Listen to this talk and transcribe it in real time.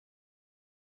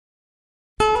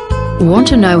Want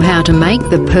to know how to make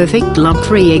the perfect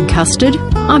lump-free egg custard?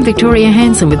 I'm Victoria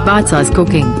Hanson with Bite Size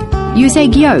Cooking. Use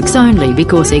egg yolks only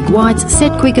because egg whites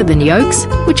set quicker than yolks,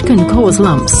 which can cause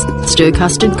lumps. Stir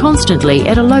custard constantly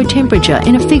at a low temperature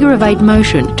in a figure-of-8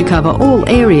 motion to cover all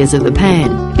areas of the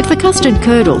pan. If the custard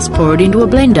curdles, pour it into a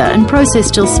blender and process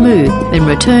till smooth, then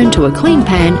return to a clean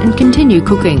pan and continue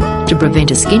cooking. To prevent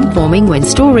a skin forming when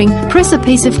storing, press a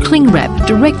piece of cling wrap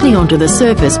directly onto the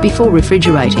surface before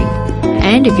refrigerating.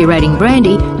 And if you're adding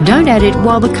brandy, don't add it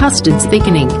while the custard's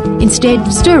thickening.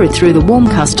 Instead, stir it through the warm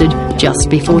custard just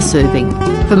before serving.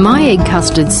 For my egg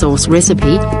custard sauce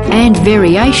recipe and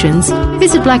variations,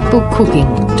 visit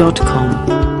blackbookcooking.com.